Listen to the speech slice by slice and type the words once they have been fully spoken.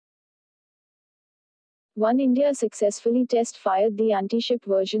1. India successfully test-fired the anti-ship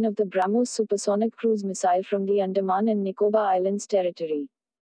version of the BrahMos supersonic cruise missile from the Andaman and Nicobar Islands territory.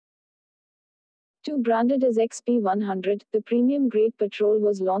 2. Branded as XP100, the premium-grade petrol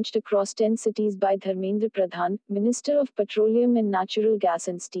was launched across 10 cities by Dharmendra Pradhan, Minister of Petroleum and Natural Gas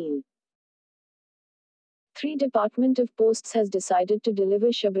and Steel. 3. Department of Posts has decided to deliver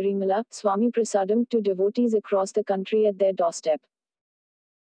Sabarimala SwamyPrasadam to devotees across the country at their doorstep.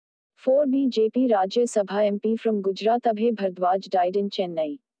 4. BJP Rajya Sabha MP from Gujarat Abhay Bharadwaj died in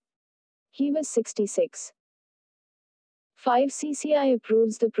Chennai. He was 66. 5. CCI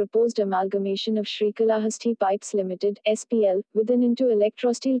approves the proposed amalgamation of Srikalahasthi Pipes Limited (SPL) within into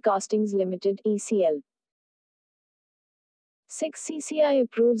Electrosteel Castings Limited (ECL). 6. CCI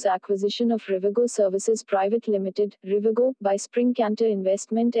approves acquisition of Rivigo Services Private Limited (Rivigo) by Spring Canter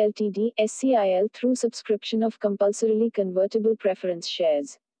Investment Ltd (SCIL) through subscription of compulsorily convertible preference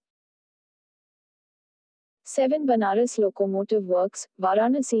shares. 7. Banaras Locomotive Works,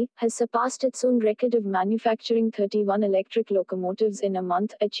 Varanasi, has surpassed its own record of manufacturing 31 electric locomotives in a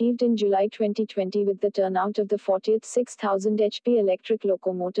month, achieved in July 2020 with the turnout of the 40th 6000 HP electric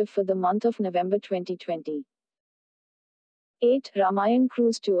locomotive for the month of November 2020. 8. Ramayan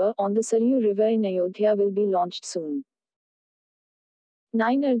Cruise Tour on the Saryu River in Ayodhya will be launched soon.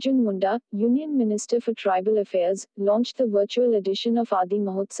 9. Arjun Munda, Union Minister for Tribal Affairs, launched the virtual edition of Adi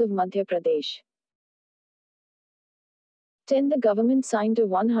Mahotsav Madhya Pradesh. 10. The government signed a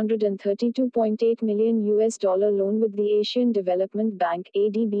 $132.8 million loan with the Asian Development Bank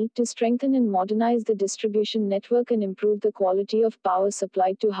 (ADB) to strengthen and modernize the distribution network and improve the quality of power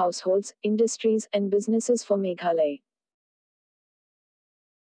supplied to households, industries, and businesses for Meghalaya.